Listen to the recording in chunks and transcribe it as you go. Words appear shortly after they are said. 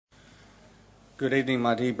Good evening,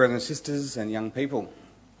 my dear brothers and sisters and young people.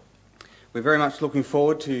 We're very much looking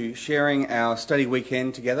forward to sharing our study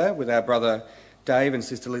weekend together with our brother Dave and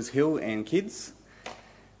sister Liz Hill and kids.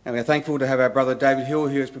 And we're thankful to have our brother David Hill,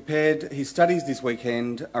 who has prepared his studies this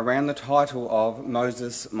weekend around the title of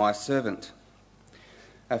Moses, my servant.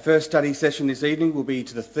 Our first study session this evening will be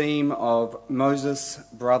to the theme of Moses,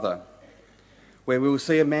 brother, where we will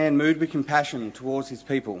see a man moved with compassion towards his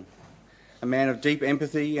people, a man of deep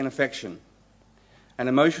empathy and affection, an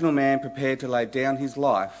emotional man prepared to lay down his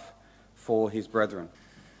life for his brethren.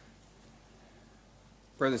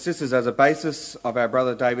 Brothers and sisters, as a basis of our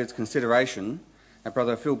brother David's consideration, our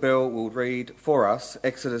brother Phil Bell will read for us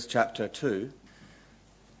Exodus chapter 2.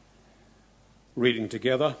 Reading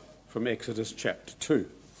together from Exodus chapter 2.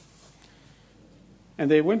 And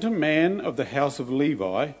there went a man of the house of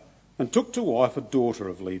Levi and took to wife a daughter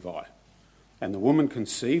of Levi. And the woman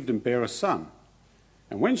conceived and bare a son.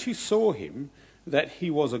 And when she saw him, that he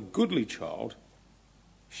was a goodly child,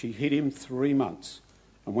 she hid him 3 months.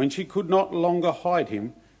 And when she could not longer hide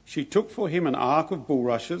him, she took for him an ark of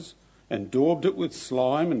bulrushes, and daubed it with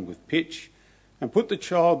slime and with pitch, and put the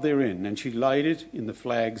child therein, and she laid it in the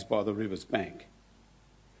flags by the river's bank.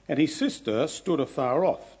 And his sister stood afar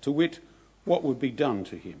off, to wit, what would be done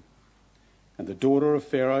to him. And the daughter of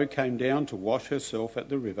Pharaoh came down to wash herself at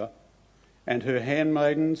the river, and her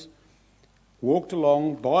handmaidens walked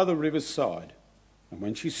along by the river's side. And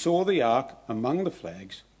when she saw the ark among the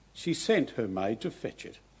flags, she sent her maid to fetch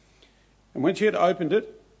it. And when she had opened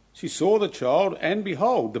it, she saw the child, and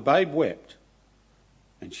behold, the babe wept.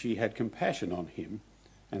 And she had compassion on him,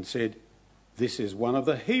 and said, "This is one of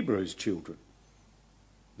the Hebrews' children."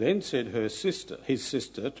 Then said his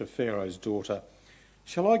sister to Pharaoh's daughter,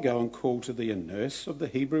 "Shall I go and call to thee a nurse of the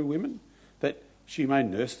Hebrew women, that she may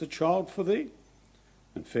nurse the child for thee?"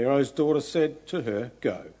 And Pharaoh's daughter said to her,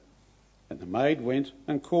 "Go." And the maid went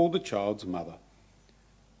and called the child's mother.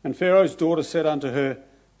 And Pharaoh's daughter said unto her,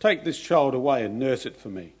 "Take this child away and nurse it for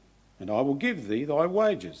me, and I will give thee thy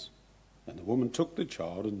wages." And the woman took the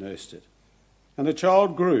child and nursed it. And the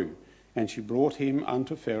child grew, and she brought him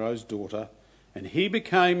unto Pharaoh's daughter, and he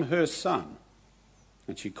became her son.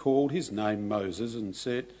 And she called his name Moses, and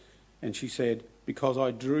she said, "Because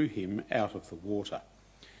I drew him out of the water."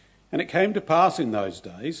 And it came to pass in those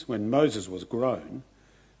days, when Moses was grown,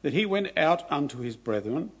 that he went out unto his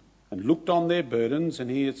brethren, and looked on their burdens, and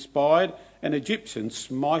he espied an Egyptian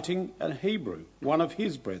smiting a Hebrew, one of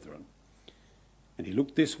his brethren. And he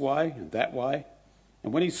looked this way and that way,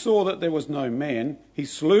 and when he saw that there was no man, he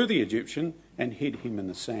slew the Egyptian and hid him in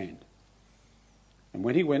the sand. And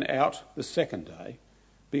when he went out the second day,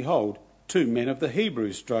 behold, 2 men of the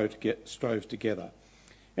Hebrews strove together.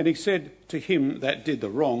 And he said to him that did the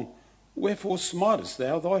wrong, "Wherefore smitest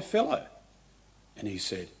thou thy fellow?" And he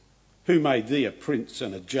said, "Who made thee a prince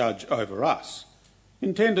and a judge over us?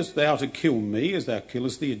 Intendest thou to kill me as thou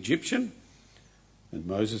killest the Egyptian?" And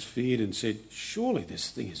Moses feared and said, "Surely this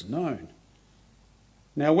thing is known."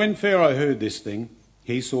 Now when Pharaoh heard this thing,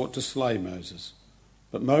 he sought to slay Moses.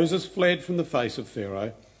 But Moses fled from the face of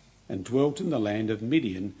Pharaoh and dwelt in the land of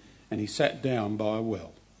Midian, and he sat down by a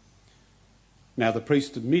well. Now the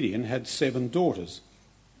priest of Midian had 7 daughters,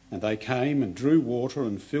 and they came and drew water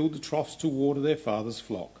and filled the troughs to water their father's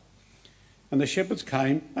flock. And the shepherds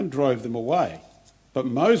came and drove them away. But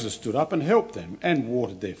Moses stood up and helped them and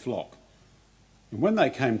watered their flock. And when they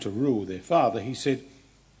came to rule their father, he said,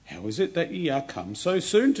 "How is it that ye are come so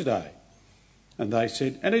soon today?" And they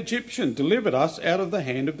said, "An Egyptian delivered us out of the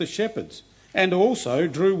hand of the shepherds, and also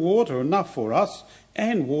drew water enough for us,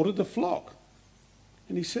 and watered the flock."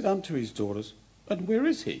 And he said unto his daughters, "And where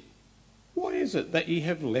is he? Why is it that ye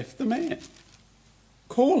have left the man?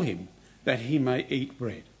 Call him, that he may eat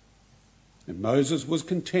bread." And Moses was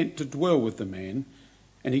content to dwell with the man,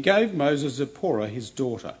 and he gave Moses Zipporah his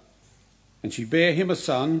daughter. And she bare him a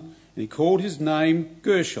son, and he called his name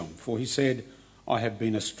Gershom, for he said, "I have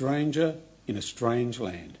been a stranger in a strange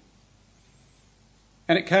land."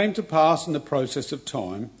 And it came to pass in the process of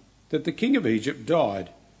time that the king of Egypt died,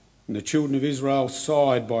 and the children of Israel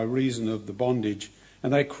sighed by reason of the bondage,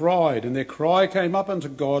 and they cried, and their cry came up unto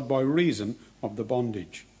God by reason of the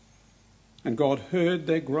bondage. And God heard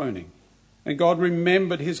their groaning, and God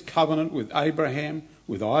remembered his covenant with Abraham,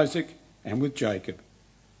 with Isaac, and with Jacob.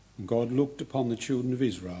 And God looked upon the children of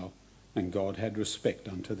Israel, and God had respect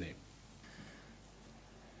unto them.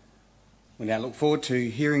 We now look forward to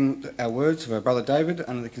hearing our words of our brother David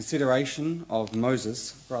under the consideration of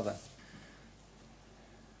Moses, brother.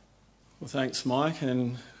 Well, thanks, Mike,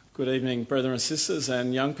 and good evening, brethren and sisters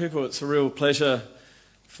and young people. It's a real pleasure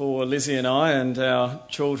for Lizzie and I and our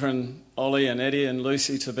children Ollie and Eddie and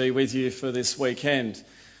Lucy to be with you for this weekend.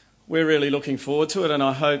 We're really looking forward to it, and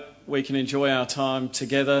I hope we can enjoy our time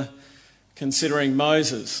together considering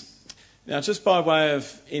Moses. Now, just by way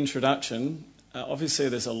of introduction, obviously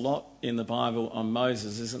there's a lot in the Bible on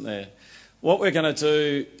Moses, isn't there? What we're going to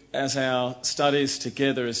do as our studies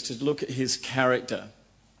together is to look at his character.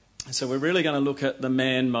 So we're really going to look at the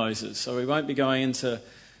man Moses. So we won't be going into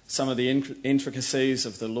some of the intricacies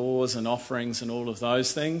of the laws and offerings and all of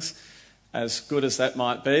those things. As good as that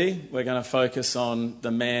might be, we're going to focus on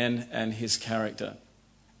the man and his character.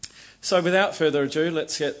 So without further ado,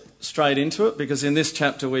 let's get straight into it, because in this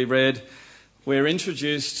chapter we read, we're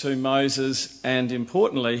introduced to Moses and,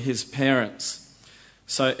 importantly, his parents.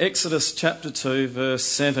 So Exodus chapter 2, verse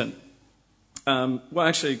 7.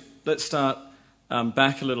 Let's start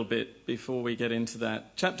back a little bit before we get into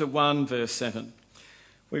that. Chapter 1, verse 7.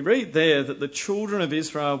 We read there that the children of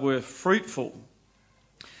Israel were fruitful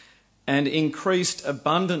and increased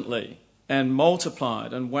abundantly and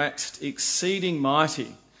multiplied and waxed exceeding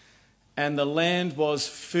mighty, and the land was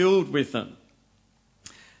filled with them.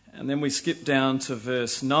 And then we skip down to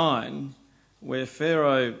verse 9, where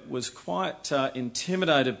Pharaoh was quite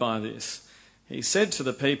intimidated by this. He said to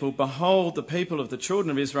the people, "Behold, the people of the children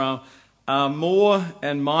of Israel are more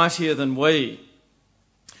and mightier than we."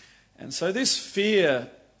 And so this fear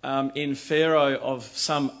in Pharaoh of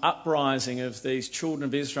some uprising of these children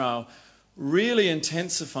of Israel really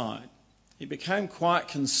intensified. He became quite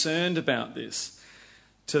concerned about this,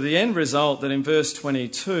 to the end result that in verse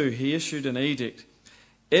 22 he issued an edict: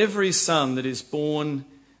 "Every son that is born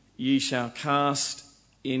ye shall cast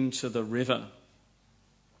into the river."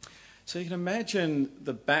 So you can imagine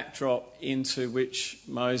the backdrop into which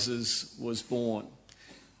Moses was born.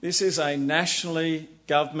 This is a nationally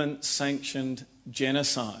government-sanctioned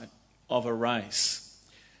genocide of a race.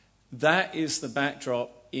 That is the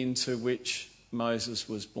backdrop into which Moses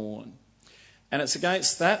was born. And it's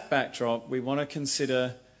against that backdrop we want to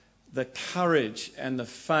consider the courage and the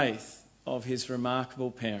faith of his remarkable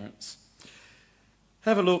parents.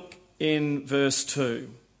 Have a look in verse 2.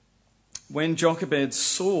 "When Jochebed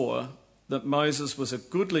saw that Moses was a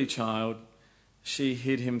goodly child, she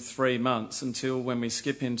hid him 3 months," until when we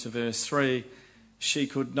skip into verse 3, she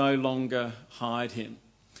could no longer hide him.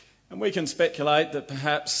 And we can speculate that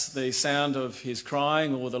perhaps the sound of his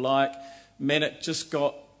crying or the like meant it just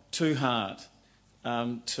got too hard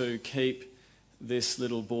to keep this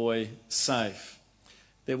little boy safe.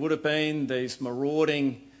 There would have been these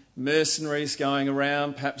marauding mercenaries going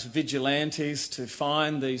around, perhaps vigilantes, to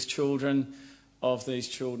find these children of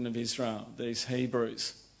Israel, these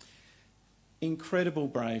Hebrews. Incredible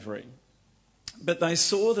bravery. But they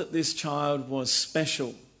saw that this child was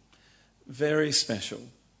special, very special.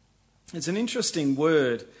 It's an interesting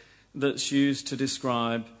word that's used to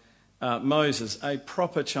describe Moses, a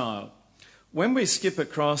proper child. When we skip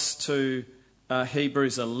across to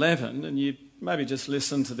Hebrews 11, and you maybe just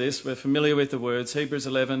listen to this, we're familiar with the words, Hebrews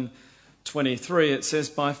 11:23, it says,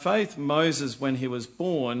 "By faith Moses, when he was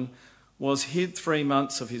born, was hid 3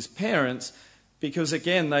 months of his parents, because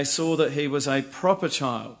again they saw that he was a proper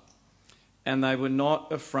child, and they were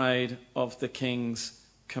not afraid of the king's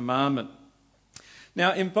commandment."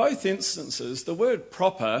 Now, in both instances, the word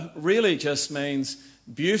proper really just means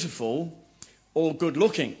beautiful or good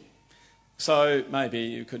looking. So maybe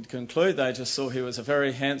you could conclude they just saw he was a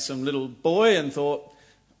very handsome little boy and thought,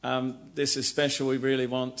 this is special, we really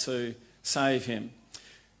want to save him.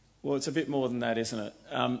 Well, it's a bit more than that, isn't it?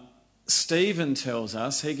 Stephen tells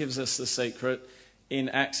us, he gives us the secret in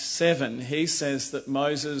Acts 7. He says that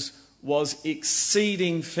Moses was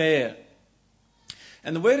exceeding fair.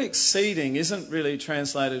 And the word exceeding isn't really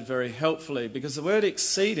translated very helpfully, because the word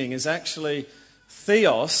exceeding is actually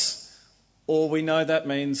theos, or we know that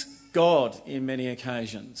means God in many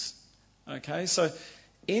occasions. Okay, so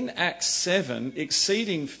in Acts 7,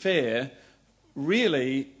 exceeding fair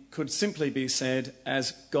really could simply be said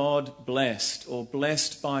as God blessed, or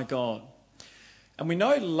blessed by God. And we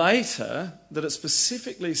know later that it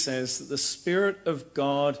specifically says that the Spirit of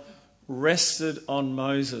God rested on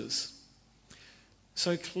Moses.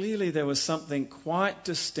 So clearly there was something quite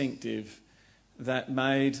distinctive that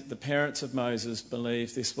made the parents of Moses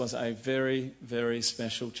believe this was a very, very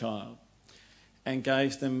special child, and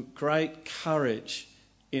gave them great courage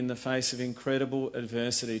in the face of incredible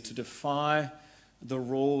adversity to defy the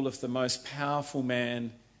rule of the most powerful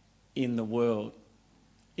man in the world.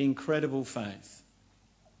 Incredible faith.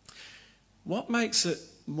 What makes it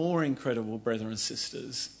more incredible, brethren and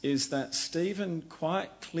sisters, is that Stephen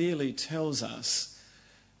quite clearly tells us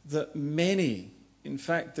that many, in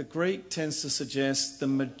fact the Greek tends to suggest the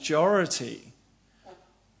majority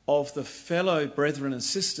of the fellow brethren and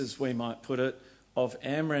sisters, we might put it, of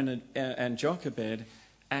Amram and Jochebed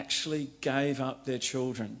actually gave up their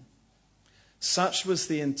children. Such was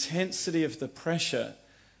the intensity of the pressure,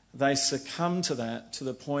 they succumbed to that to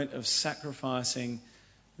the point of sacrificing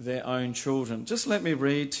their own children. Just let me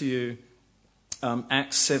read to you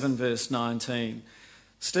Acts 7 verse 19.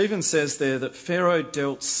 Stephen says there that Pharaoh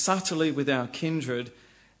dealt subtly with our kindred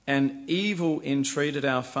and evil entreated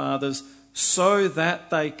our fathers so that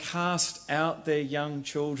they cast out their young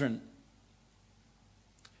children.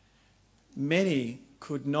 Many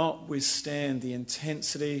could not withstand the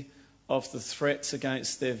intensity of the threats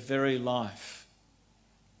against their very life.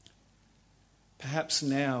 Perhaps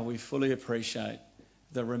now we fully appreciate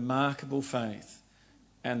the remarkable faith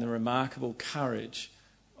and the remarkable courage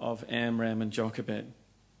of Amram and Jochebed.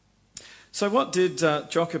 So what did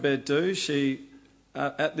Jochebed do? She,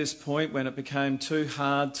 at this point when it became too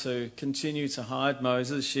hard to continue to hide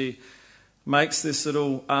Moses, she makes this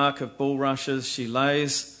little ark of bulrushes. She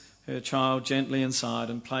lays her child gently inside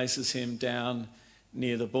and places him down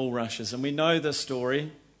near the bulrushes. And we know the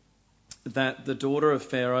story that the daughter of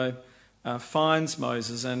Pharaoh finds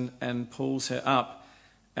Moses and pulls her up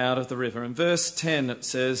out of the river. In verse 10 it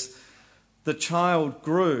says, "The child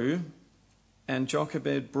grew, and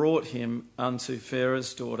Jochebed brought him unto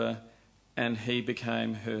Pharaoh's daughter, and he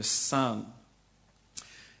became her son."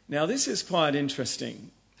 Now this is quite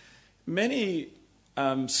interesting. Many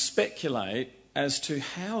speculate as to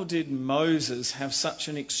how did Moses have such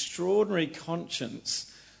an extraordinary conscience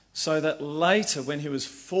so that later when he was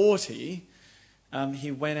 40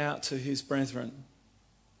 he went out to his brethren.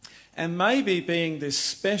 And maybe being this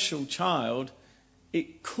special child,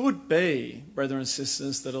 it could be, brothers and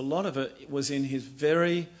sisters, that a lot of it was in his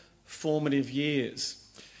very formative years.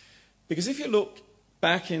 Because if you look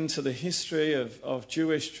back into the history of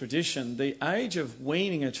Jewish tradition, the age of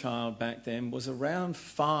weaning a child back then was around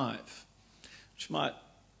 5, which might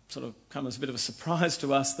sort of come as a bit of a surprise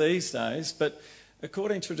to us these days, but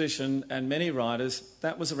according to tradition and many writers,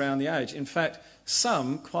 that was around the age. In fact,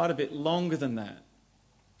 some quite a bit longer than that.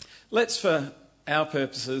 Let's, for our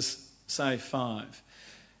purposes, say 5.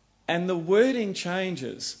 And the wording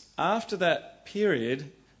changes. After that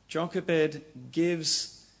period, Jochebed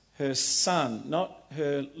gives her son, not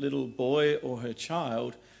her little boy or her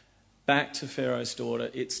child, back to Pharaoh's daughter.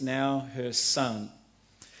 It's now her son.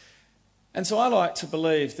 And so I like to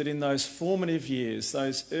believe that in those formative years,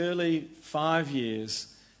 those early 5 years,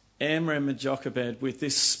 Amram and Jochebed, with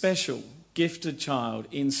this special gifted child,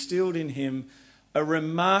 instilled in him a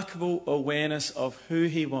remarkable awareness of who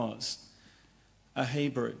he was, a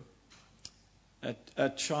Hebrew, a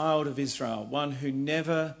child of Israel, one who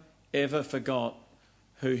never, ever forgot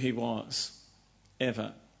who he was,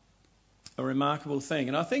 ever. A remarkable thing.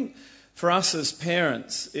 And I think for us as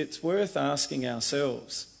parents, it's worth asking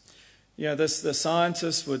ourselves. You know, the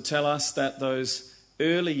scientists would tell us that those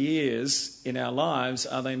early years in our lives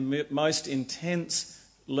are the most intense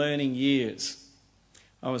learning years.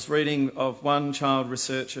 I was reading of one child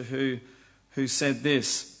researcher who said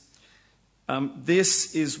this,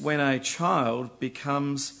 this is when a child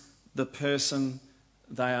becomes the person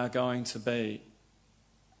they are going to be.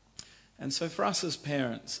 And so for us as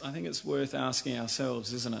parents, I think it's worth asking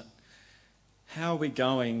ourselves, isn't it? How are we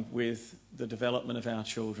going with the development of our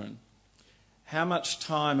children? How much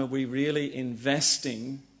time are we really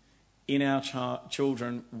investing in our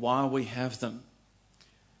children while we have them?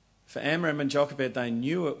 For Amram and Jochebed, they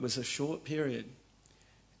knew it was a short period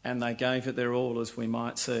and they gave it their all, as we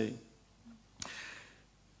might see.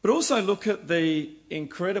 But also look at the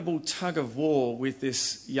incredible tug of war with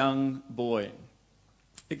this young boy.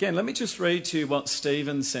 Again, let me just read to you what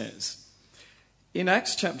Stephen says. In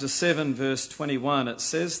Acts chapter 7, verse 21, it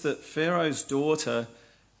says that Pharaoh's daughter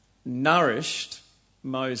nourished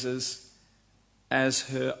Moses as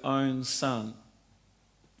her own son.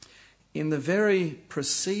 In the very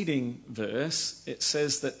preceding verse, it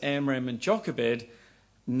says that Amram and Jochebed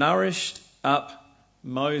nourished up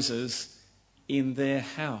Moses in their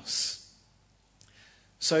house.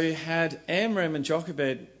 So you had Amram and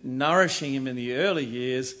Jochebed nourishing him in the early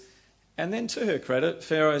years, and then to her credit,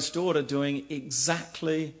 Pharaoh's daughter doing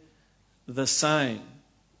exactly the same.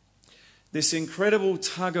 This incredible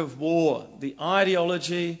tug of war, the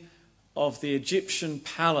ideology of the Egyptian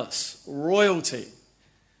palace, royalty,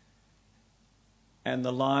 and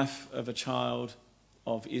the life of a child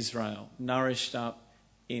of Israel, nourished up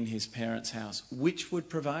in his parents' house. Which would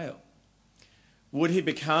prevail? Would he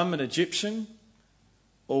become an Egyptian,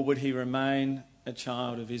 or would he remain a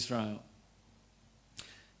child of Israel?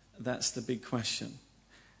 That's the big question.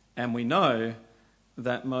 And we know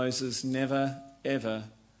that Moses never, ever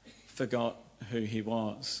forgot who he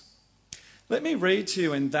was. Let me read to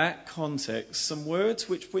you in that context some words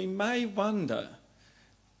which we may wonder.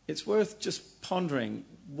 It's worth just pondering.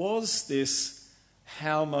 Was this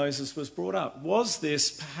how Moses was brought up? Was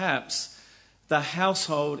this perhaps the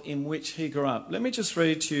household in which he grew up? Let me just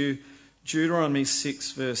read to you Deuteronomy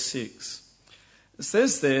 6 verse 6. It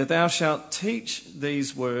says there, "Thou shalt teach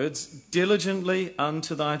these words diligently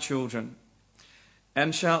unto thy children,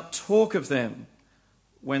 and shalt talk of them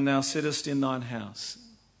when thou sittest in thine house,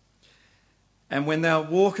 and when thou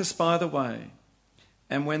walkest by the way,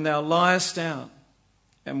 and when thou liest down,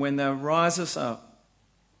 and when thou risest up.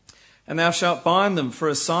 And thou shalt bind them for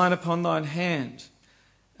a sign upon thine hand,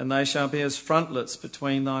 and they shall be as frontlets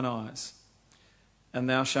between thine eyes. And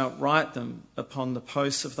thou shalt write them upon the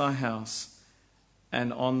posts of thy house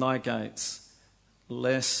and on thy gates,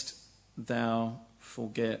 lest thou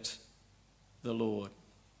forget the Lord."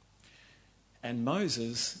 And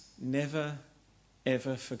Moses never,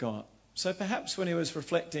 ever forgot. So perhaps when he was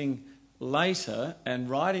reflecting later and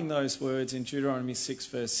writing those words in Deuteronomy 6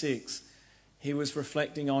 verse 6, he was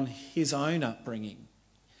reflecting on his own upbringing.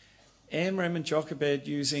 Amram and Jochebed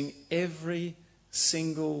using every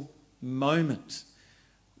single moment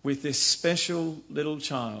with this special little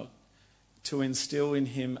child to instill in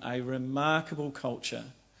him a remarkable culture,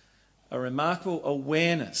 a remarkable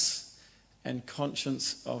awareness and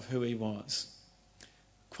conscience of who he was.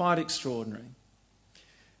 Quite extraordinary.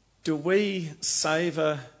 Do we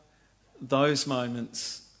savour those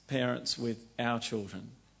moments, parents, with our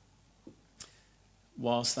children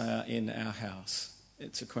whilst they are in our house?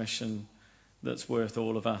 It's a question that's worth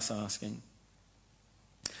all of us asking.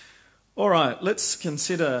 All right, let's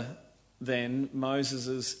consider then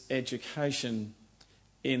Moses' education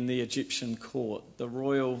in the Egyptian court, the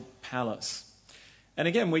royal palace. And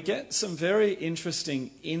again, we get some very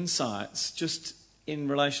interesting insights just in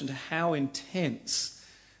relation to how intense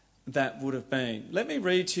that would have been. Let me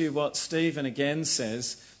read to you what Stephen again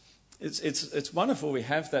says. It's wonderful we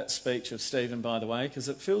have that speech of Stephen, by the way, because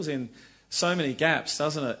it fills in so many gaps,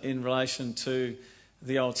 doesn't it, in relation to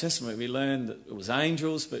the Old Testament. We learn that it was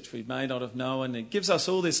angels, which we may not have known. It gives us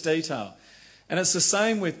all this detail. And it's the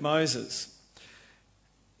same with Moses.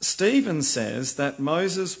 Stephen says that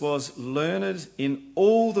Moses was learned in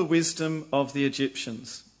all the wisdom of the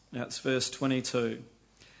Egyptians. That's verse 22.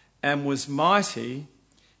 And was mighty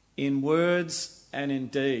in words and in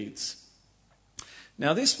deeds.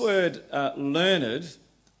 Now this word learned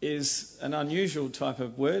is an unusual type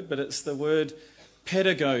of word, but it's the word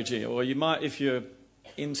pedagogy, or you might, if you're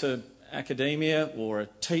into academia or a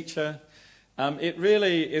teacher, it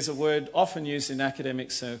really is a word often used in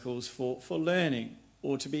academic circles for learning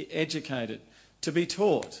or to be educated, to be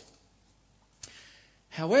taught.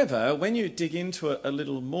 However, when you dig into it a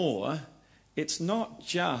little more, it's not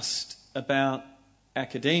just about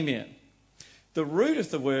academia. The root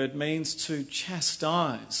of the word means to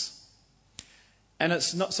chastise. And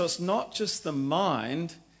it's not just the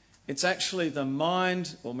mind, it's actually the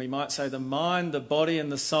mind, or we might say the mind, the body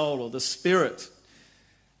and the soul, or the spirit.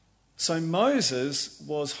 So Moses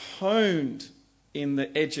was honed in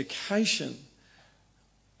the education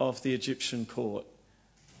of the Egyptian court,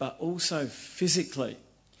 but also physically.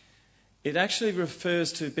 It actually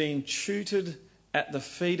refers to being tutored at the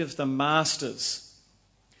feet of the masters.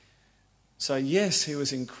 So yes, he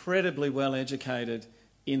was incredibly well educated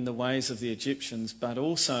in the ways of the Egyptians, but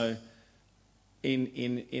also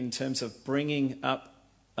in terms of bringing up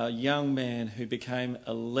a young man who became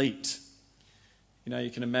elite. You know, you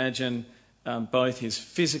can imagine both his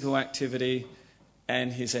physical activity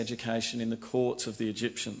and his education in the courts of the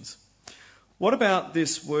Egyptians. What about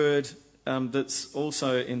this word that's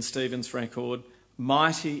also in Stephen's record,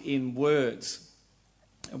 mighty in words?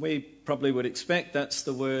 And we probably would expect that's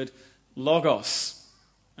the word logos,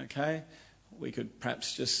 okay? We could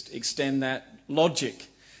perhaps just extend that logic.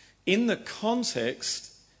 In the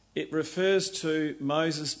context, it refers to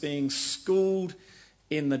Moses being schooled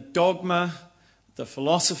in the dogma, the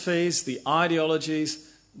philosophies, the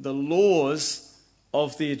ideologies, the laws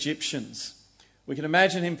of the Egyptians. We can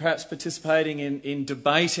imagine him perhaps participating in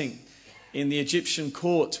debating in the Egyptian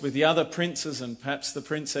courts with the other princes and perhaps the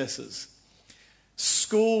princesses.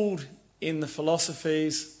 Schooled in the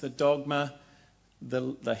philosophies, the dogma,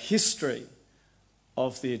 the history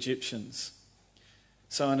of the Egyptians.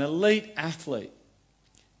 So an elite athlete,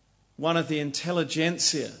 one of the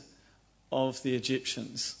intelligentsia of the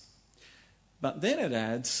Egyptians. But then it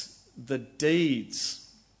adds the deeds.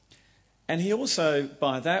 And he also,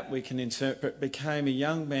 by that we can interpret, became a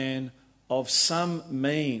young man of some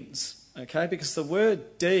means. Okay, because the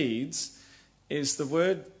word deeds is the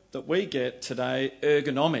word that we get today,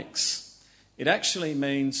 ergonomics. It actually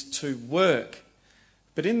means to work.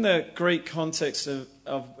 But in the Greek context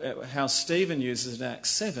of how Stephen uses it in Acts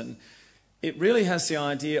 7, it really has the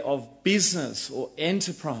idea of business or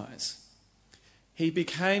enterprise. He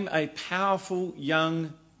became a powerful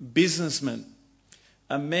young businessman,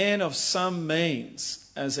 a man of some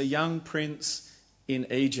means as a young prince in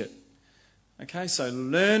Egypt. Okay, so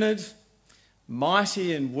learned,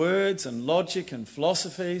 mighty in words and logic and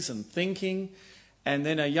philosophies and thinking, and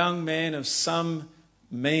then a young man of some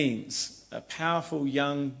means, a powerful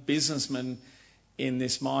young businessman in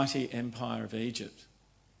this mighty empire of Egypt.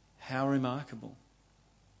 How remarkable.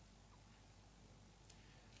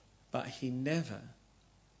 But he never,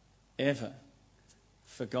 ever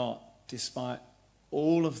forgot, despite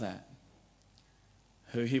all of that,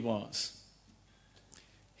 who he was.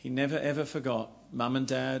 He never ever forgot mum and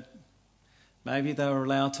dad. Maybe they were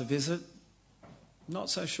allowed to visit. Not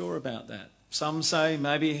so sure about that. Some say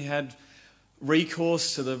maybe he had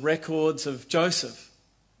recourse to the records of Joseph.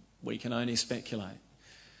 We can only speculate.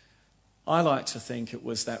 I like to think it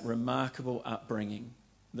was that remarkable upbringing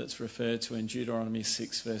that's referred to in Deuteronomy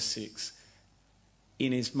 6 verse 6.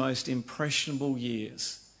 In his most impressionable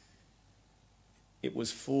years, it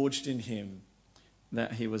was forged in him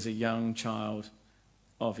that he was a young child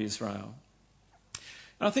of Israel.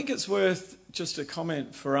 And I think it's worth just a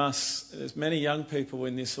comment for us. There's many young people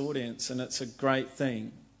in this audience, and it's a great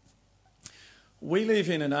thing. We live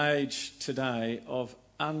in an age today of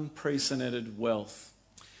unprecedented wealth.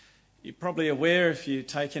 You're probably aware, if you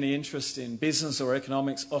take any interest in business or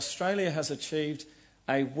economics, Australia has achieved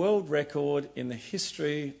a world record in the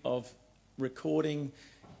history of recording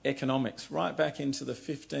economics, right back into the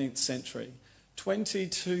 15th century.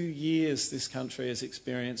 22 years this country has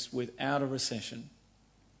experienced without a recession.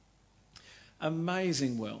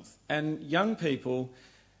 Amazing wealth. And young people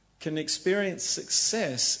can experience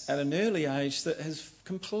success at an early age that is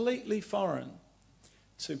completely foreign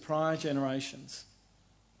to prior generations.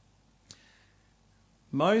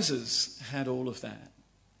 Moses had all of that,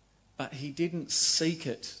 but he didn't seek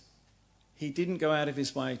it. He didn't go out of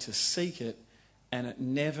his way to seek it, and it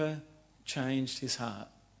never changed his heart.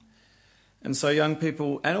 And so young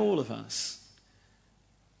people, and all of us,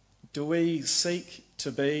 do we seek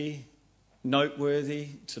to be noteworthy,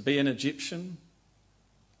 to be an Egyptian?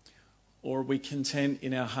 Or are we content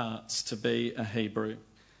in our hearts to be a Hebrew,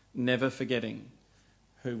 never forgetting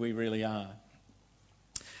who we really are?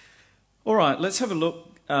 All right, let's have a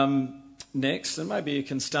look next, and maybe you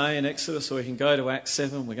can stay in Exodus or you can go to Acts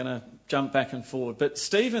 7. We're going to jump back and forward. But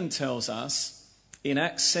Stephen tells us in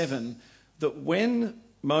Acts 7 that when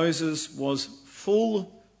Moses was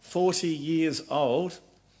full 40 years old,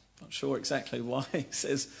 not sure exactly why he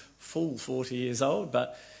says full 40 years old,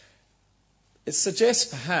 but it suggests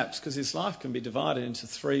perhaps, because his life can be divided into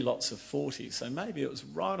 3 lots of 40, so maybe it was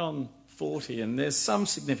right on 40, and there's some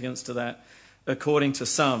significance to that according to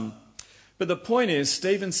some. But the point is,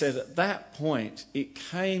 Stephen said at that point it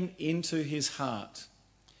came into his heart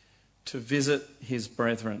to visit his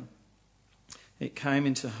brethren. It came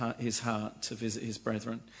into his heart to visit his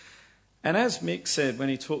brethren. And as Mick said when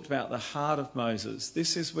he talked about the heart of Moses,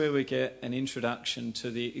 this is where we get an introduction to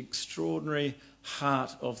the extraordinary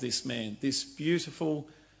heart of this man, this beautiful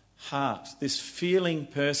heart, this feeling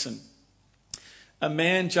person. A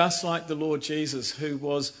man just like the Lord Jesus, who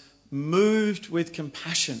was moved with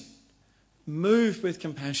compassion. Moved with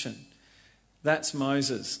compassion. That's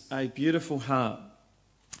Moses, a beautiful heart.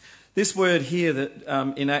 This word here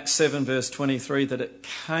that in Acts 7 verse 23, that it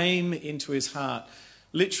came into his heart,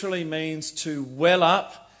 literally means to well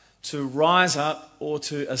up, to rise up, or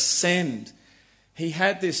to ascend. He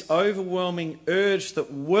had this overwhelming urge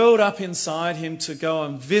that welled up inside him to go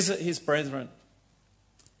and visit his brethren,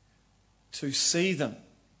 to see them.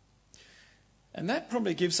 And that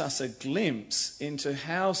probably gives us a glimpse into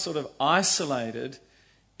how sort of isolated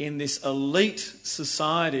in this elite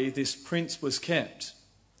society this prince was kept.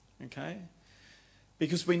 Okay?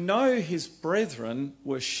 Because we know his brethren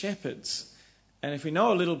were shepherds. And if we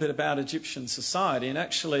know a little bit about Egyptian society, and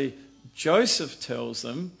actually Joseph tells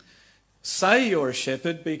them, say you're a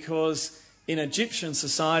shepherd, because in Egyptian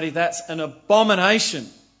society that's an abomination.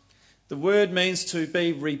 The word means to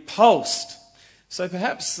be repulsed. So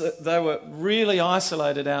perhaps they were really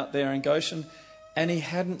isolated out there in Goshen, and he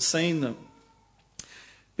hadn't seen them.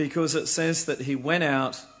 Because it says that he went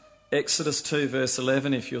out, Exodus 2 verse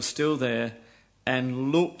 11, if you're still there,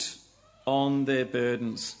 and looked on their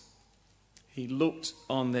burdens. He looked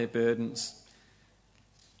on their burdens.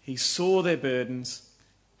 He saw their burdens,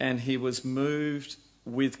 and he was moved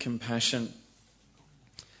with compassion.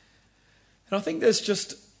 And I think there's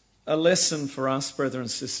just a lesson for us, brothers and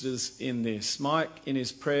sisters, in this. Mike, in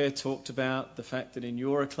his prayer, talked about the fact that in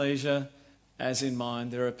your ecclesia, as in mine,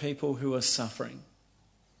 there are people who are suffering,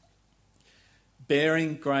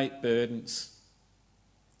 bearing great burdens.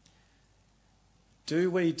 Do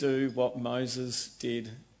we do what Moses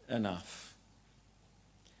did enough?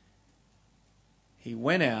 He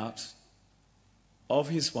went out of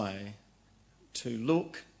his way to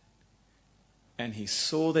look, and he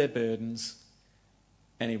saw their burdens,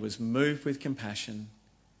 and he was moved with compassion,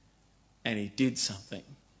 and he did something.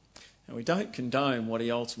 And we don't condone what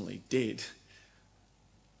he ultimately did,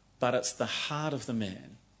 but it's the heart of the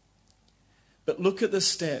man. But look at the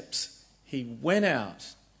steps. He went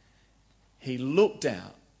out, he looked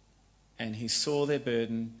out, and he saw their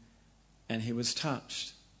burden, and he was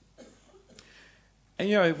touched. And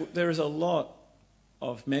you know, there is a lot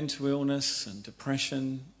of mental illness and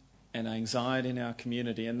depression and anxiety in our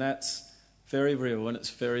community, and that's very real, and it's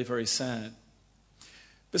very, very sad.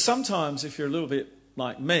 But sometimes, if you're a little bit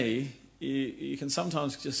like me, you can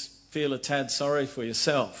sometimes just feel a tad sorry for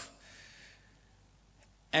yourself.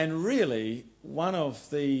 And really, one of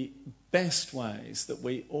the best ways that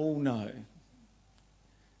we all know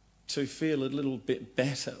to feel a little bit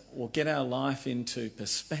better or get our life into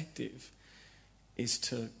perspective is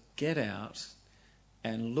to get out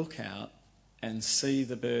and look out and see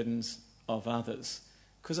the burdens of others.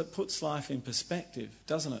 Because it puts life in perspective,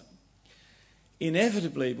 doesn't it?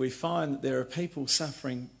 Inevitably, we find that there are people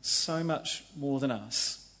suffering so much more than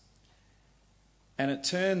us. And it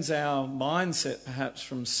turns our mindset perhaps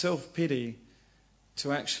from self-pity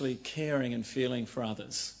to actually caring and feeling for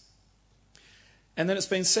others. And then it's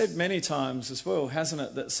been said many times as well, hasn't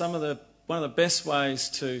it, that one of the best ways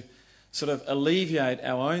to sort of alleviate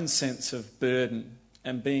our own sense of burden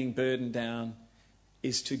and being burdened down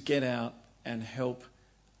is to get out and help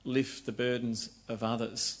lift the burdens of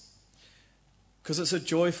others. Because it's a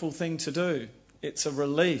joyful thing to do. It's a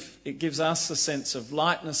relief. It gives us a sense of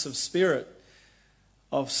lightness of spirit,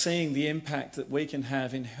 of seeing the impact that we can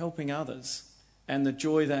have in helping others and the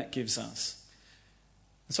joy that gives us.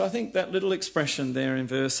 And so I think that little expression there in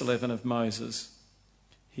verse 11 of Moses,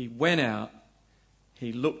 he went out,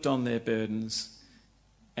 he looked on their burdens,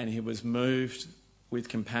 and he was moved with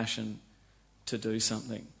compassion to do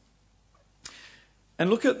something. And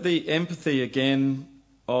look at the empathy again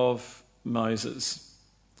of Moses.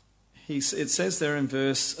 It says there in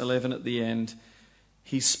verse 11 at the end,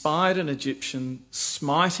 he spied an Egyptian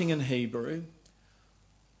smiting an Hebrew,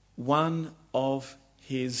 one of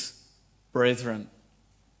his brethren.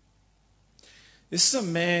 This is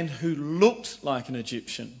a man who looked like an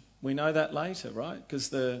Egyptian. We know that later, right?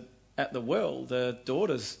 Because at the well, the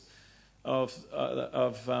daughters of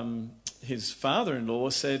his father-in-law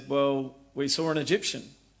said, well, we saw an Egyptian.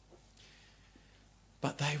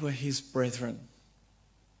 But they were his brethren.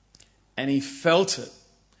 And he felt it.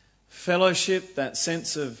 Fellowship, that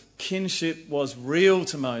sense of kinship was real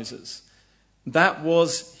to Moses. That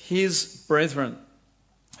was his brethren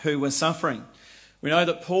who were suffering. We know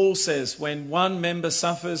that Paul says when one member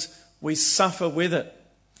suffers, we suffer with it.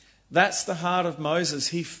 That's the heart of Moses.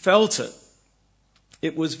 He felt it.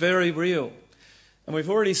 It was very real. And we've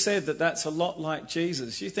already said that that's a lot like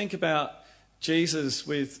Jesus. You think about Jesus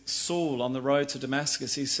with Saul on the road to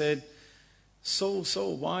Damascus. He said, Saul,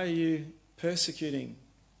 Saul, why are you persecuting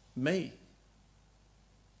me?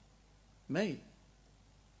 Me.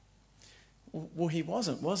 Well, he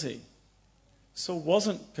wasn't, was he? Saul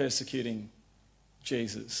wasn't persecuting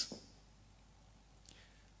Jesus.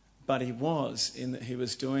 But he was, in that he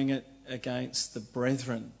was doing it against the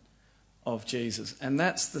brethren of Jesus. And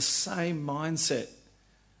that's the same mindset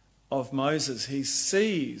of Moses. He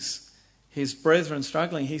sees his brethren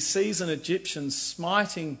struggling. He sees an Egyptian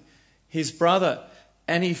smiting his brother,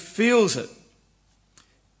 and he feels it.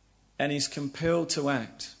 And he's compelled to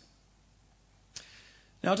act.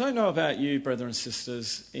 Now, I don't know about you, brothers and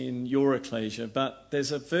sisters, in your ecclesia, but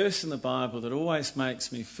there's a verse in the Bible that always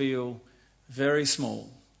makes me feel very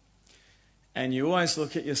small. And you always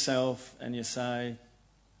look at yourself and you say,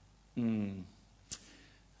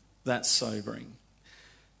 that's sobering.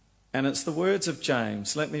 And it's the words of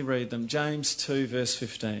James. Let me read them. James 2, verse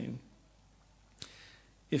 15.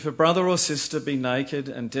 If a brother or sister be naked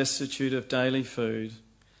and destitute of daily food,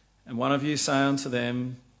 and one of you say unto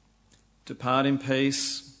them, depart in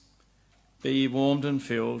peace, be ye warmed and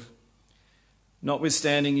filled,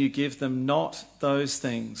 notwithstanding you give them not those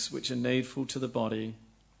things which are needful to the body,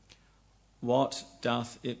 what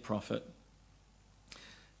doth it profit?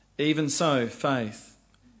 Even so, faith,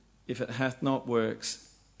 if it hath not works,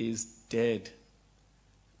 is dead,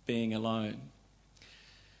 being alone.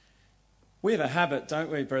 We have a habit, don't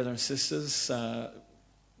we, brothers and sisters?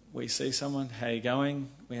 We see someone, how you going?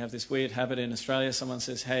 We have this weird habit in Australia, someone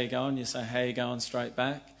says, how you going? You say, how you going, straight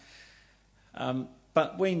back.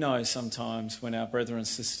 But we know sometimes when our brothers and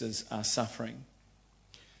sisters are suffering.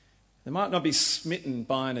 They might not be smitten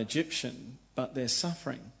by an Egyptian, but they're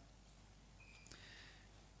suffering.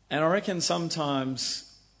 And I reckon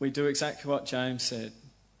sometimes we do exactly what James said.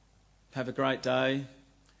 Have a great day,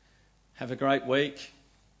 have a great week,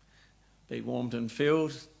 be warmed and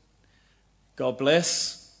filled, God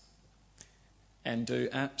bless, and do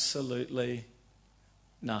absolutely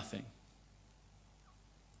nothing.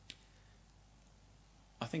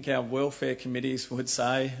 I think our welfare committees would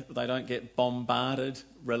say they don't get bombarded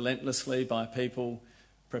relentlessly by people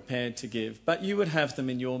prepared to give. But you would have them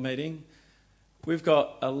in your meeting. We've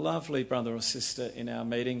got a lovely brother or sister in our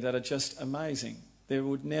meeting that are just amazing. There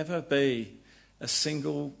would never be a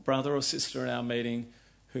single brother or sister in our meeting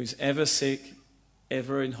who's ever sick,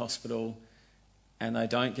 ever in hospital, and they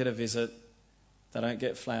don't get a visit, they don't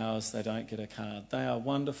get flowers, they don't get a card. They are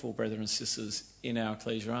wonderful brothers and sisters in our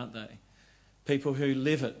ecclesia, aren't they? People who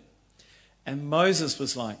live it. And Moses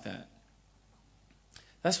was like that.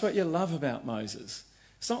 That's what you love about Moses.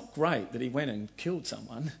 It's not great that he went and killed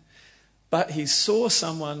someone, but he saw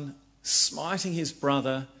someone smiting his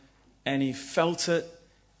brother and he felt it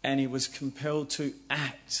and he was compelled to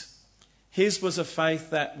act. His was a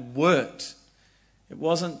faith that worked. It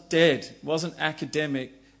wasn't dead. It wasn't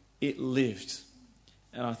academic. It lived.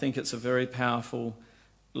 And I think it's a very powerful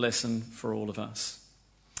lesson for all of us.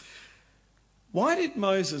 Why did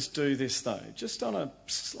Moses do this though? Just on a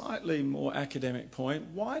slightly more academic point,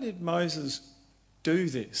 why did Moses do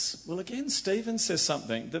this? Well, again, Stephen says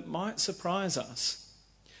something that might surprise us.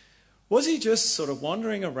 Was he just sort of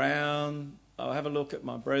wandering around? I'll have a look at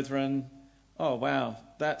my brethren. Oh, wow,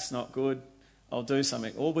 that's not good. I'll do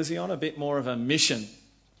something. Or was he on a bit more of a mission?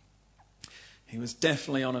 He was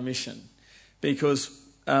definitely on a mission because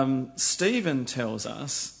Stephen tells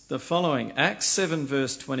us the following. Acts 7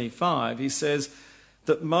 verse 25, he says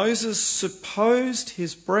that Moses supposed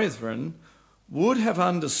his brethren would have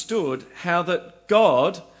understood how that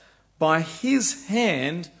God, by his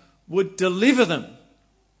hand, would deliver them.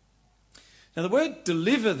 Now the word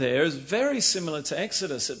deliver there is very similar to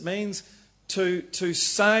Exodus. It means to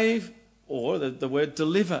save, or the word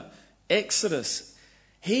deliver. Exodus.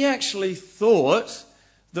 He actually thought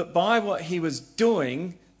that by what he was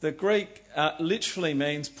doing, the Greek literally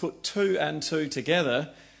means put two and two together,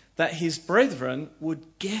 that his brethren would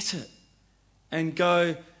get it and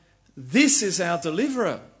go, this is our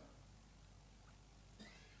deliverer.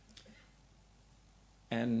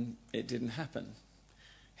 And it didn't happen.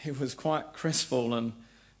 He was quite crestfallen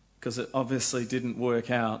because it obviously didn't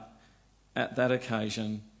work out at that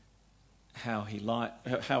occasion how he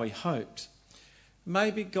hoped.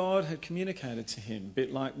 Maybe God had communicated to him, a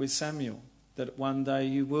bit like with Samuel, that one day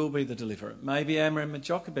you will be the deliverer. Maybe Amram and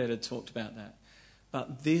Jochebed had talked about that.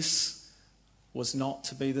 But this was not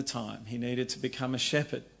to be the time. He needed to become a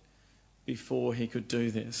shepherd before he could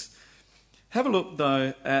do this. Have a look,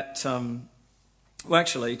 though, at...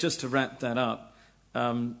 just to wrap that up,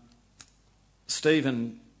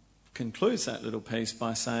 Stephen concludes that little piece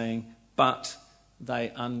by saying, but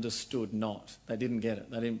they understood not. They didn't get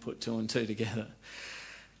it. They didn't put two and two together.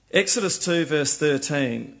 Exodus 2 verse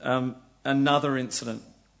 13, another incident.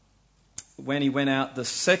 When he went out the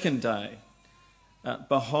second day,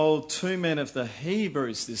 behold, two men of the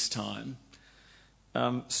Hebrews this time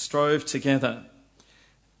strove together.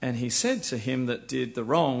 And he said to him that did the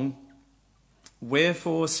wrong,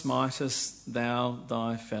 wherefore smitest thou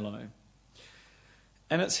thy fellow?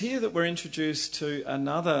 And it's here that we're introduced to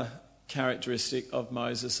another characteristic of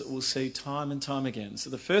Moses that we'll see time and time again. So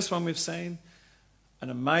the first one we've seen, an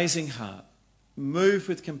amazing heart, moved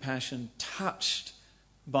with compassion, touched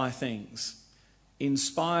by things,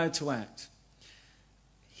 inspired to act.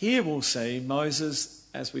 Here we'll see Moses,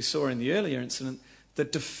 as we saw in the earlier incident, the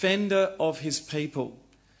defender of his people,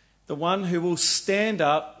 the one who will stand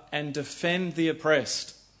up and defend the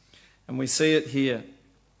oppressed. And we see it here.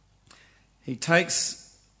 He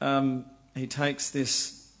takes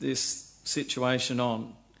this situation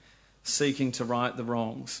on, seeking to right the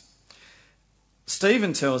wrongs.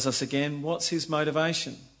 Stephen tells us again what's his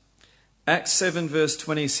motivation. Acts 7 verse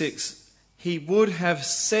 26, he would have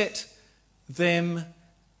set them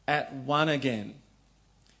at one again.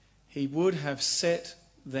 He would have set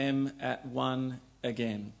them at one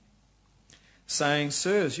again. Saying,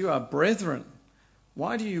 sirs, you are brethren.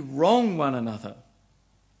 Why do you wrong one another?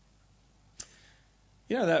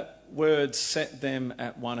 You know that word, set them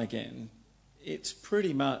at one again, it's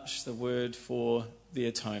pretty much the word for the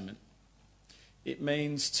atonement. It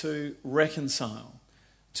means to reconcile,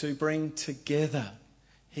 to bring together.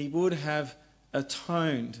 He would have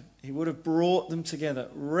atoned. He would have brought them together,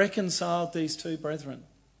 reconciled these two brethren.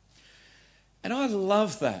 And I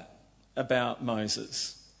love that about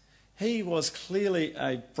Moses. He was clearly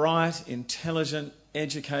a bright, intelligent,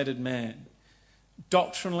 educated man.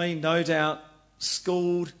 Doctrinally, no doubt,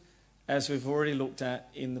 schooled, as we've already looked at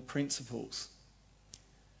in the principles.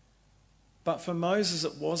 But for Moses,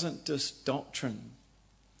 it wasn't just doctrine.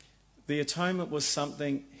 The atonement was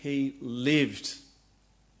something he lived.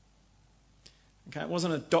 Okay, it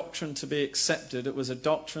wasn't a doctrine to be accepted, it was a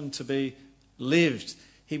doctrine to be lived.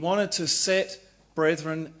 He wanted to set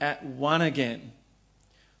brethren at one again.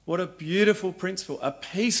 What a beautiful principle, a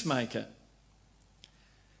peacemaker.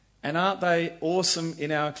 And aren't they awesome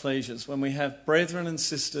in our ecclesias when we have brethren and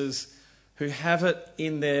sisters who have it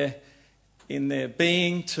in their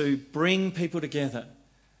being to bring people together,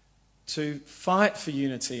 to fight for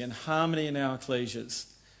unity and harmony in our ecclesias.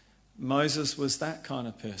 Moses was that kind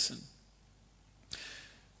of person.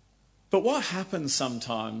 But what happens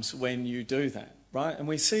sometimes when you do that, right? And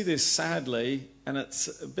we see this sadly, and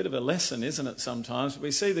it's a bit of a lesson, isn't it, sometimes?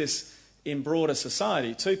 We see this in broader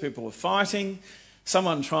society. Two people are fighting,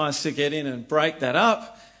 someone tries to get in and break that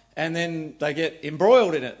up, and then they get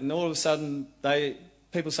embroiled in it, and all of a sudden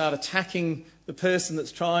people start attacking the person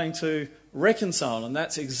that's trying to reconcile, and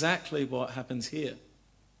that's exactly what happens here.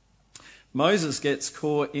 Moses gets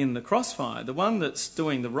caught in the crossfire. The one that's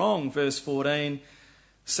doing the wrong, verse 14,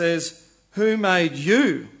 says, "Who made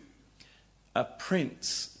you a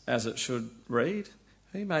prince," as it should read?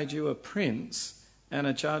 "Who made you a prince and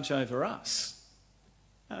a judge over us?"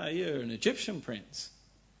 You're an Egyptian prince.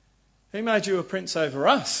 Who made you a prince over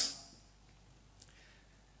us?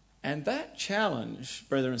 And that challenge,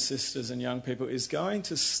 brothers and sisters and young people, is going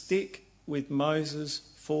to stick with Moses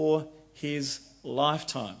for his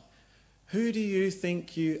lifetime. Who do you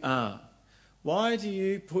think you are? Why do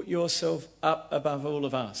you put yourself up above all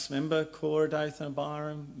of us? Remember Korah, Dathan, and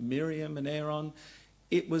Abiram, Miriam and Aaron?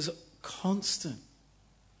 It was constant.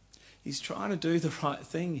 He's trying to do the right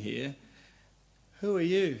thing here. Who are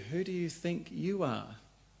you? Who do you think you are?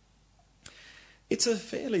 It's a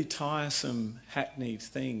fairly tiresome, hackneyed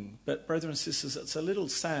thing, but brothers and sisters, it's a little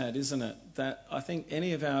sad, isn't it, that I think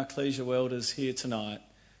any of our ecclesia elders here tonight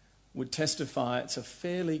would testify it's a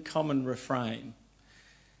fairly common refrain.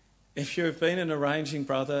 If you've been an arranging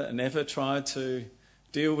brother and ever tried to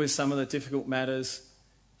deal with some of the difficult matters,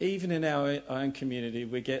 even in our own community,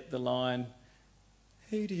 we get the line,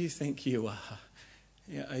 "Who do you think you are?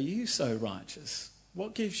 Are you so righteous?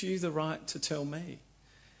 What gives you the right to tell me?"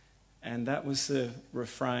 And that was the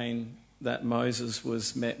refrain that Moses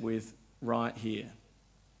was met with right here.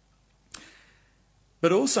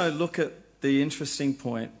 But also look at the interesting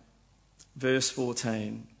point, verse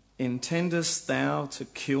 14. "Intendest thou to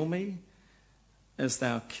kill me as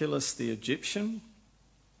thou killest the Egyptian?"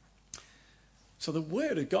 So the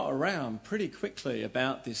word had got around pretty quickly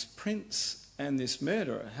about this prince and this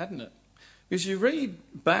murderer, hadn't it? Because you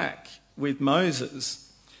read back with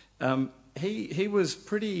Moses, he was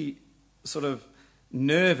pretty sort of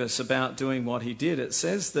nervous about doing what he did. It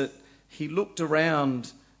says that he looked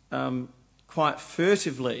around quite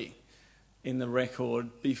furtively in the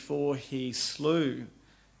record before he slew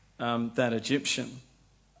that Egyptian,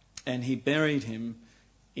 and he buried him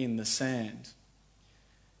in the sand.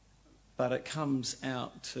 But it comes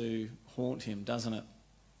out to haunt him, doesn't it?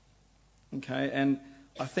 Okay, and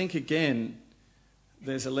I think again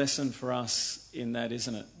there's a lesson for us in that,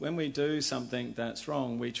 isn't it? When we do something that's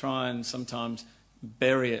wrong, we try and sometimes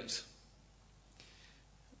bury it.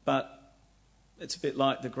 But it's a bit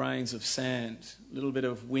like the grains of sand. A little bit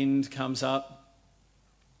of wind comes up,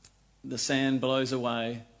 the sand blows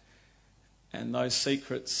away, and those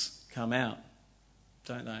secrets come out,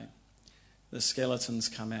 don't they? The skeletons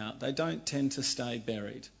come out. They don't tend to stay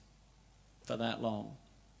buried for that long.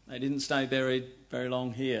 They didn't stay buried very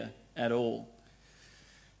long here at all.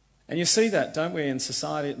 And you see that, don't we, in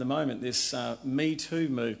society at the moment, this Me Too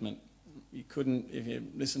movement. You couldn't, if you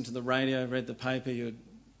listened to the radio, read the paper, you'd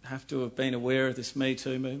have to have been aware of this Me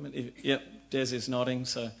Too movement. Yep, Des is nodding,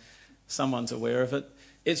 so someone's aware of it.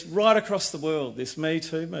 It's right across the world, this Me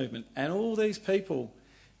Too movement. And all these people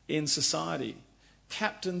in society,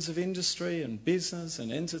 captains of industry and business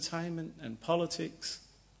and entertainment and politics,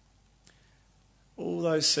 all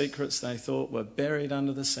those secrets they thought were buried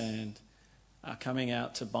under the sand are coming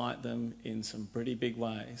out to bite them in some pretty big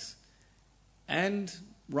ways. And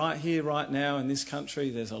right here, right now in this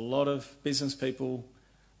country, there's a lot of business people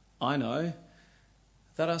I know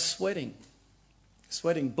that are sweating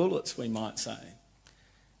bullets, we might say.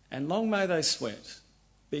 And long may they sweat,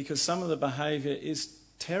 because some of the behaviour is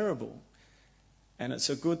terrible. And it's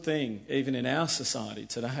a good thing, even in our society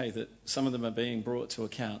today, that some of them are being brought to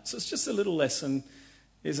account. So it's just a little lesson,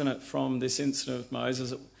 isn't it, from this incident of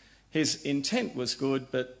Moses. His intent was good,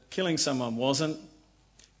 but killing someone wasn't.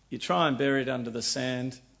 You try and bury it under the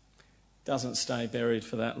sand, doesn't stay buried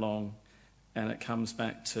for that long, and it comes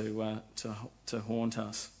back to haunt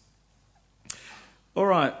us. All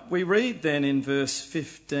right, we read then in verse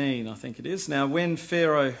 15, I think it is. Now, when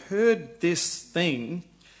Pharaoh heard this thing,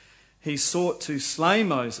 he sought to slay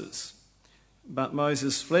Moses. But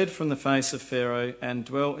Moses fled from the face of Pharaoh and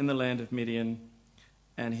dwelt in the land of Midian,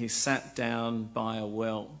 and he sat down by a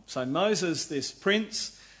well. So Moses, this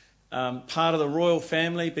prince, part of the royal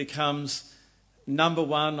family, becomes number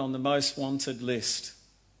one on the most wanted list.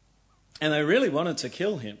 And they really wanted to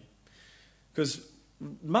kill him, because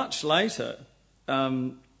much later,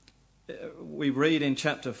 we read in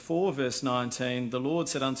chapter 4, verse 19, the Lord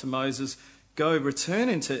said unto Moses, go, return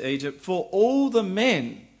into Egypt, for all the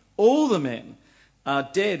men are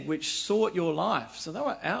dead which sought your life. So they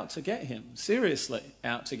were out to get him, seriously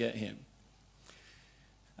out to get him.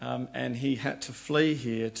 And he had to flee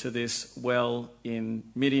here to this well in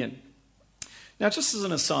Midian. Now, just as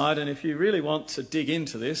an aside, and if you really want to dig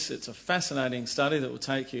into this, it's a fascinating study that will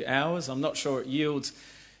take you hours. I'm not sure it yields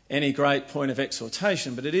any great point of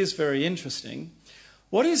exhortation, but it is very interesting.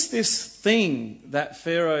 What is this thing that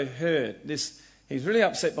Pharaoh heard? He's really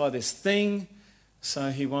upset by this thing, so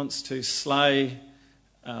he wants to slay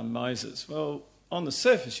Moses. Well, on the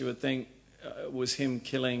surface you would think it was him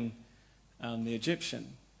killing the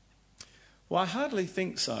Egyptian. Well, I hardly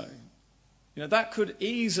think so. You know, that could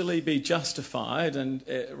easily be justified and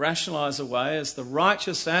rationalised away as the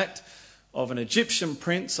righteous act of an Egyptian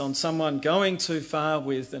prince on someone going too far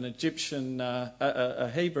with an Egyptian,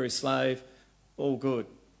 a Hebrew slave, all good.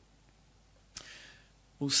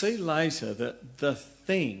 We'll see later that the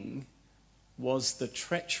thing was the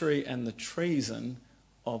treachery and the treason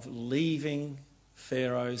of leaving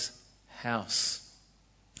Pharaoh's house,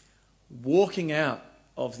 walking out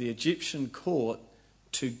of the Egyptian court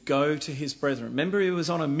to go to his brethren. Remember, he was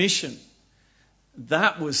on a mission.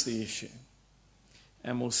 That was the issue.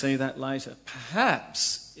 And we'll see that later.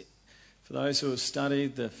 Perhaps, for those who have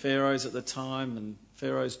studied the pharaohs at the time and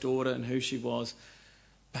Pharaoh's daughter and who she was,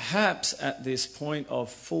 perhaps at this point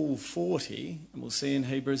of full 40, and we'll see in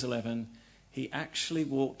Hebrews 11, he actually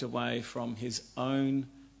walked away from his own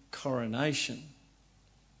coronation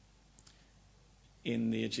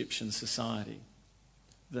in the Egyptian society,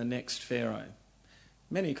 the next pharaoh.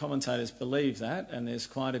 Many commentators believe that, and there's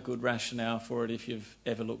quite a good rationale for it if you've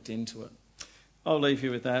ever looked into it. I'll leave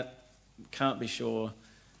you with that. Can't be sure.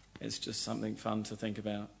 It's just something fun to think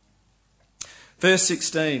about. Verse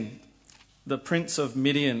 16, the prince of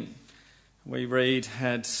Midian, we read,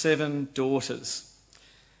 had 7 daughters.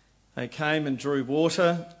 They came and drew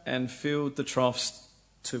water and filled the troughs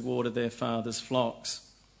to water their father's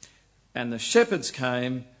flocks. And the shepherds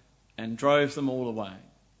came and drove them all away.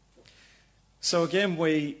 So again,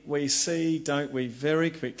 we see, don't we, very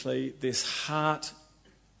quickly, this heart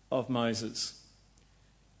of Moses.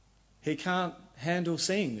 He can't handle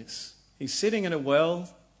seeing this. He's sitting in a well.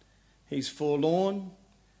 He's forlorn.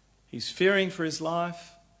 He's fearing for his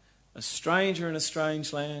life. A stranger in a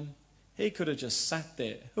strange land. He could have just sat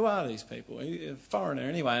there. Who are these people? A foreigner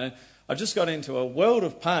anyway. And I just got into a world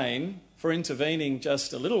of pain for intervening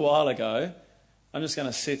just a little while ago. I'm just going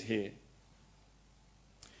to sit here.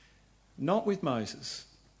 Not with Moses.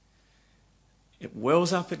 It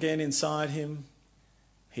wells up again inside him.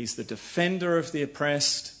 He's the defender of the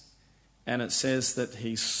oppressed. And it says that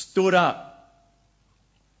he stood up.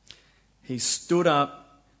 He stood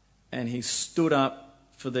up, and he stood up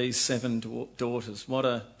for these 7 daughters. What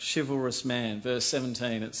a chivalrous man. Verse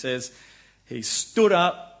 17, it says, he stood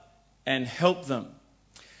up and helped them.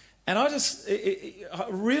 And I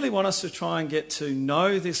really want us to try and get to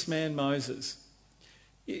know this man Moses.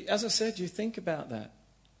 As I said, you think about that.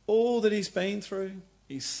 All that he's been through,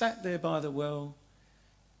 he sat there by the well.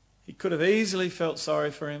 He could have easily felt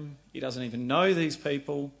sorry for him. He doesn't even know these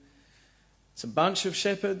people. It's a bunch of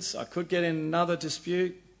shepherds. I could get in another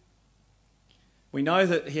dispute. We know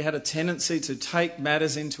that he had a tendency to take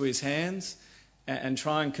matters into his hands and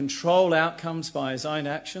try and control outcomes by his own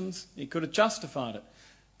actions. He could have justified it.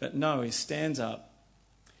 But no, he stands up,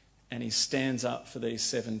 and he stands up for these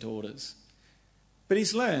 7 daughters. But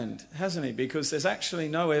he's learned, hasn't he? Because there's actually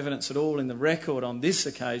no evidence at all in the record on this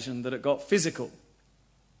occasion that it got physical.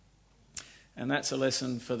 And that's a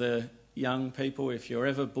lesson for the young people. If you're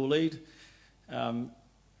ever bullied,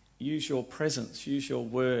 use your presence, use your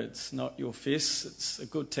words, not your fists. It's a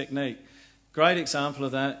good technique. Great example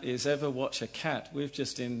of that is ever watch a cat. We've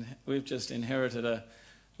just inherited a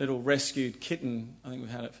little rescued kitten. I think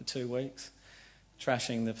we've had it for 2 weeks,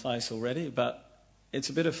 trashing the place already. But it's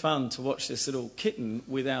a bit of fun to watch this little kitten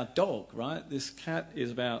with our dog, right? This cat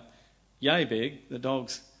is about yay big, the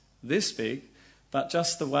dog's this big, but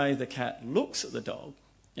just the way the cat looks at the dog,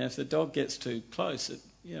 if the dog gets too close, it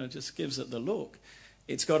just gives it the look.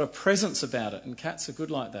 It's got a presence about it, and cats are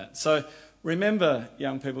good like that. So remember,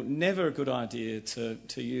 young people, never a good idea to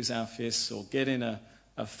use our fists or get in a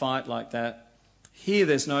fight like that. Here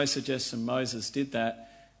there's no suggestion Moses did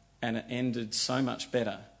that, and it ended so much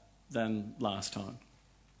better than last time.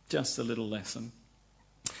 Just a little lesson.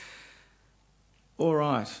 All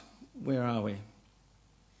right, where are we?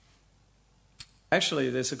 Actually,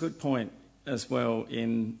 there's a good point as well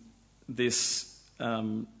in this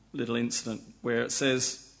little incident where it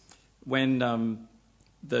says when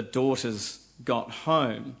the daughters got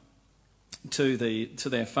home to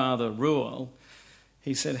their father Reuel,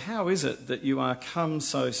 he said, "How is it that you are come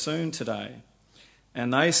so soon today?"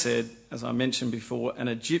 And they said, as I mentioned before, "An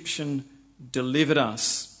Egyptian delivered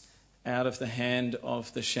us out of the hand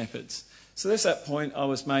of the shepherds." So there's that point I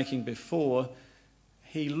was making before.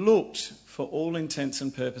 He looked, for all intents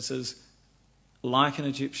and purposes, like an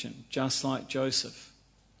Egyptian, just like Joseph.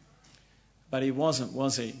 But he wasn't,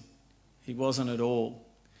 was he? He wasn't at all.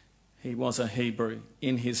 He was a Hebrew.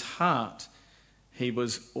 In his heart, he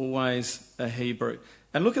was always a Hebrew.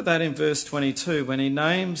 And look at that in verse 22, when he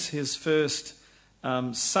names his first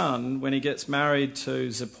son, when he gets married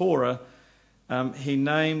to Zipporah, he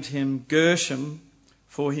named him Gershom,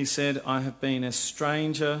 for he said, "I have been a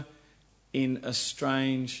stranger in a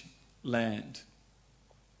strange land."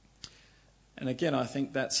 And again, I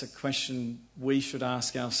think that's a question we should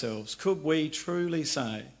ask ourselves. Could we truly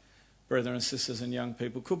say, brethren and sisters and young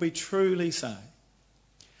people, could we truly say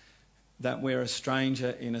that we're a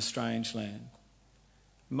stranger in a strange land?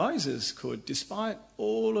 Moses could, despite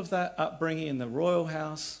all of that upbringing in the royal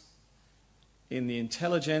house, in the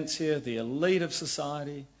intelligentsia, the elite of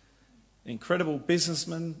society, incredible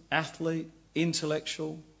businessman, athlete,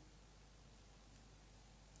 intellectual,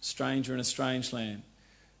 stranger in a strange land.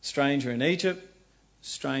 Stranger in Egypt,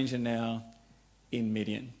 stranger now in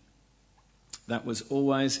Midian. That was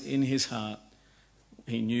always in his heart.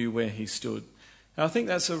 He knew where he stood. And I think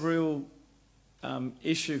that's a real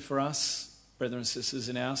issue for us, brethren and sisters,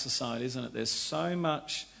 in our society, isn't it? There's so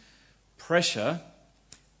much pressure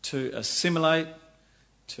to assimilate,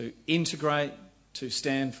 to integrate, to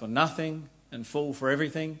stand for nothing and fall for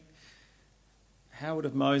everything. How would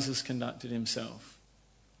have Moses conducted himself?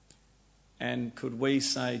 And could we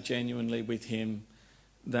say genuinely with him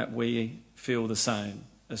that we feel the same,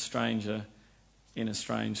 a stranger in a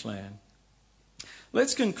strange land?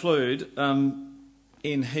 Let's conclude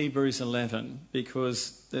in Hebrews 11,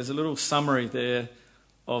 because there's a little summary there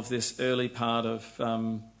of this early part of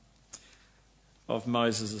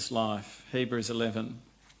Moses' life. Hebrews 11,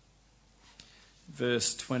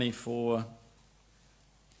 verse 24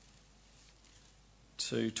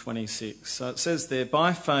 to 26. So it says there,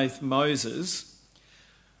 "By faith Moses,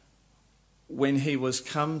 when he was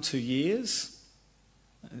come to years,"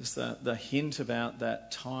 is the hint about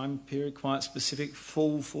that time period, quite specific,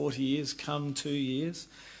 full 40 years, come 2 years,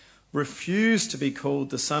 "refused to be called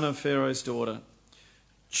the son of Pharaoh's daughter,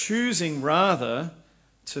 choosing rather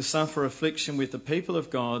to suffer affliction with the people of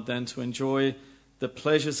God than to enjoy the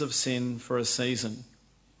pleasures of sin for a season,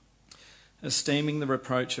 esteeming the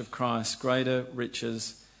reproach of Christ greater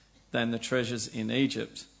riches than the treasures in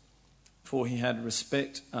Egypt, for he had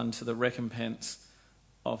respect unto the recompense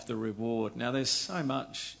of the reward." Now there's so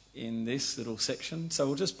much in this little section, so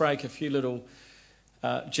we'll just break a few little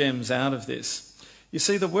gems out of this. You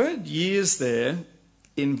see, the word years there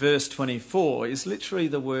in verse 24 is literally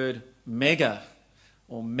the word mega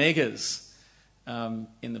or megas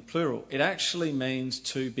in the plural. It actually means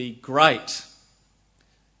to be great.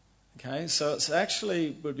 Okay, so it's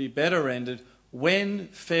actually would be better rendered, when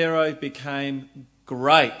Pharaoh became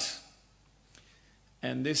great.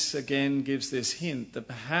 And this again gives this hint that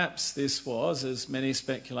perhaps this was, as many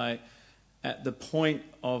speculate, at the point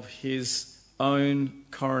of his own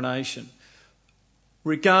coronation.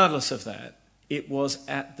 Regardless of that, it was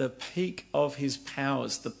at the peak of his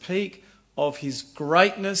powers, the peak of his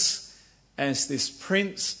greatness as this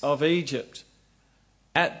prince of Egypt.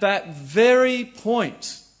 At that very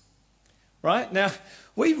point, right? Now,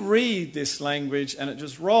 we read this language and it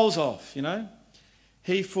just rolls off, you know.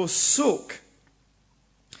 He forsook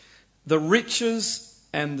the riches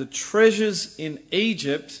and the treasures in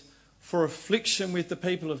Egypt for affliction with the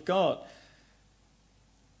people of God.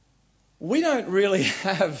 We don't really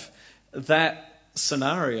have that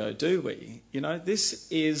scenario, do we? You know,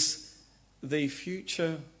 this is the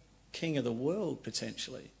future king of the world,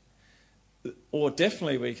 potentially. Or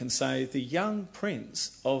definitely we can say the young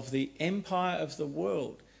prince of the empire of the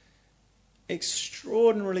world.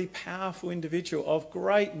 Extraordinarily powerful individual of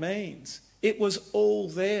great means. It was all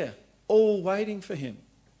there, all waiting for him.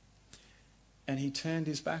 And he turned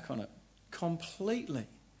his back on it completely.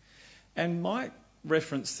 And Mike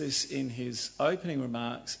referenced this in his opening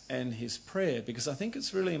remarks and his prayer, because I think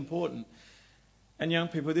it's really important. And young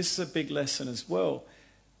people, this is a big lesson as well.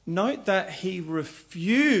 Note that he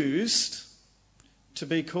refused to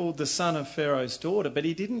be called the son of Pharaoh's daughter, but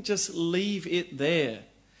he didn't just leave it there.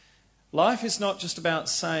 Life is not just about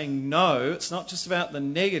saying no, it's not just about the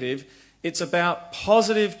negative, it's about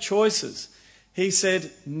positive choices. He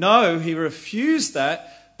said no, he refused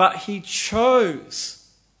that, but he chose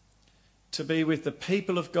to be with the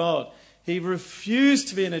people of God. He refused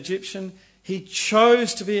to be an Egyptian, he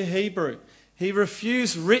chose to be a Hebrew. He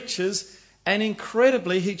refused riches, and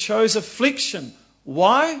incredibly, he chose affliction.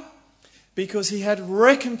 Why? Because he had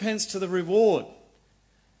recompense to the reward.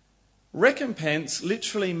 Recompense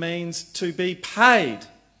literally means to be paid.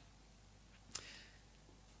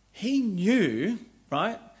 He knew,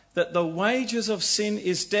 right, that the wages of sin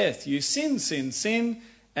is death. You sin,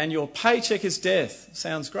 and your paycheck is death.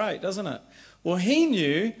 Sounds great, doesn't it? Well, he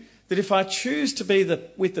knew that if I choose to be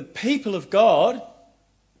with the people of God,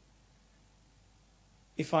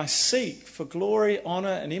 if I seek for glory,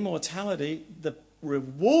 honour and immortality, the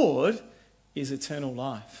reward is eternal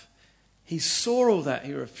life. He saw all that.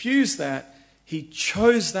 He refused that. He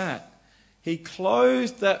chose that. He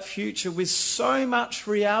clothed that future with so much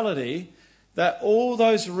reality that all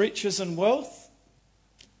those riches and wealth,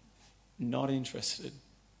 not interested.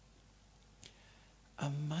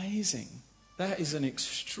 Amazing. That is an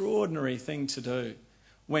extraordinary thing to do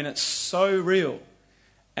when it's so real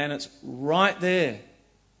and it's right there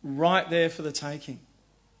for the taking.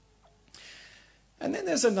 And then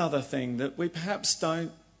there's another thing that we perhaps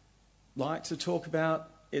don't like to talk about.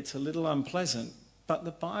 It's a little unpleasant, but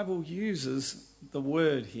the Bible uses the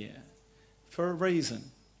word here for a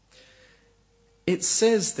reason. It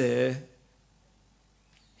says there,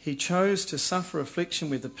 he chose to suffer affliction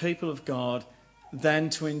with the people of God than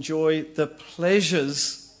to enjoy the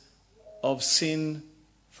pleasures of sin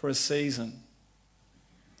for a season.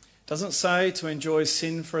 It doesn't say to enjoy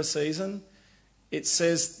sin for a season. It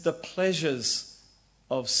says the pleasures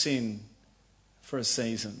of sin for a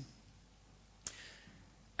season.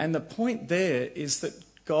 And the point there is that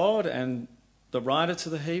God, and the writer to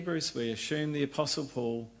the Hebrews, we assume the Apostle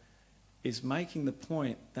Paul, is making the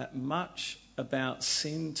point that much about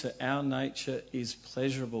sin to our nature is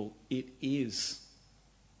pleasurable. It is.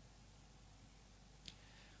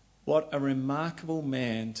 What a remarkable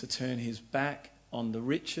man to turn his back on the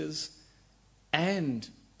riches and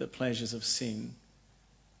the pleasures of sin,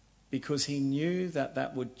 because he knew that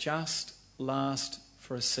that would just last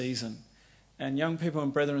for a season. And young people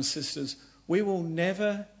and brothers and sisters, we will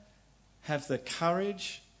never have the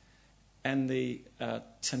courage and the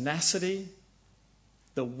tenacity,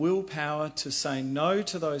 the willpower to say no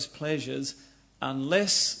to those pleasures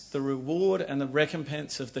unless the reward and the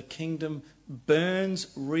recompense of the kingdom burns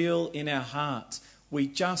real in our hearts. We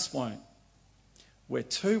just won't. We're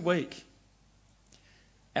too weak.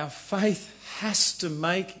 Our faith has to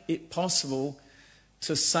make it possible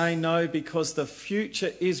to say no, because the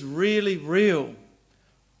future is really real.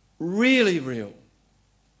 Really real.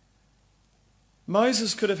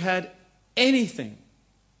 Moses could have had anything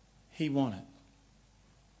he wanted,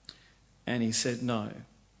 and he said no.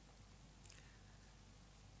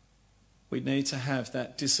 We need to have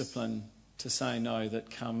that discipline to say no that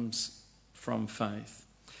comes from faith.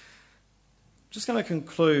 I'm just going to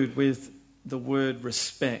conclude with the word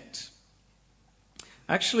respect.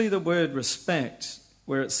 Actually, the word respect,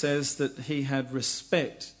 where it says that he had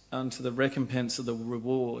respect unto the recompense of the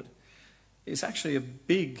reward, is actually a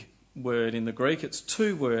big word in the Greek. It's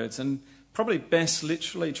two words, and probably best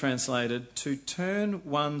literally translated to turn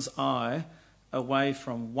one's eye away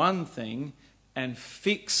from one thing and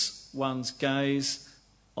fix one's gaze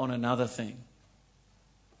on another thing.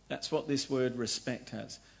 That's what this word respect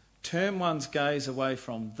has. Turn one's gaze away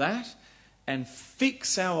from that and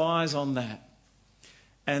fix our eyes on that.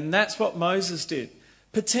 And that's what Moses did.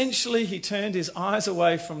 Potentially, he turned his eyes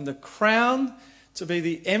away from the crown to be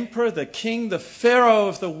the emperor, the king, the pharaoh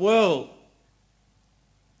of the world,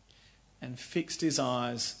 and fixed his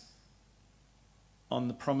eyes on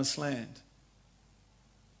the promised land,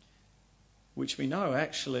 which we know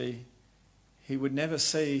actually he would never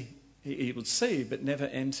see, he would see but never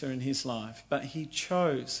enter in his life. But he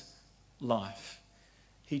chose life.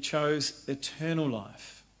 He chose eternal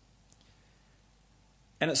life.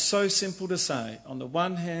 And it's so simple to say, on the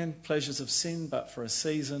one hand, pleasures of sin, but for a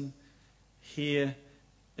season, here,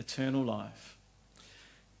 eternal life.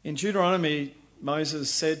 In Deuteronomy, Moses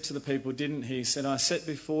said to the people, didn't he? He said, I set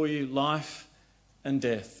before you life and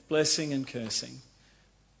death, blessing and cursing,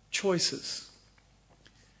 choices.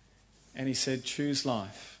 And he said, choose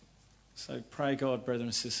life. So pray God, brothers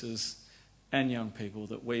and sisters, and young people,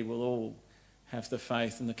 that we will all have the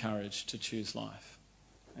faith and the courage to choose life.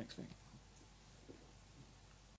 Thanks, Vic.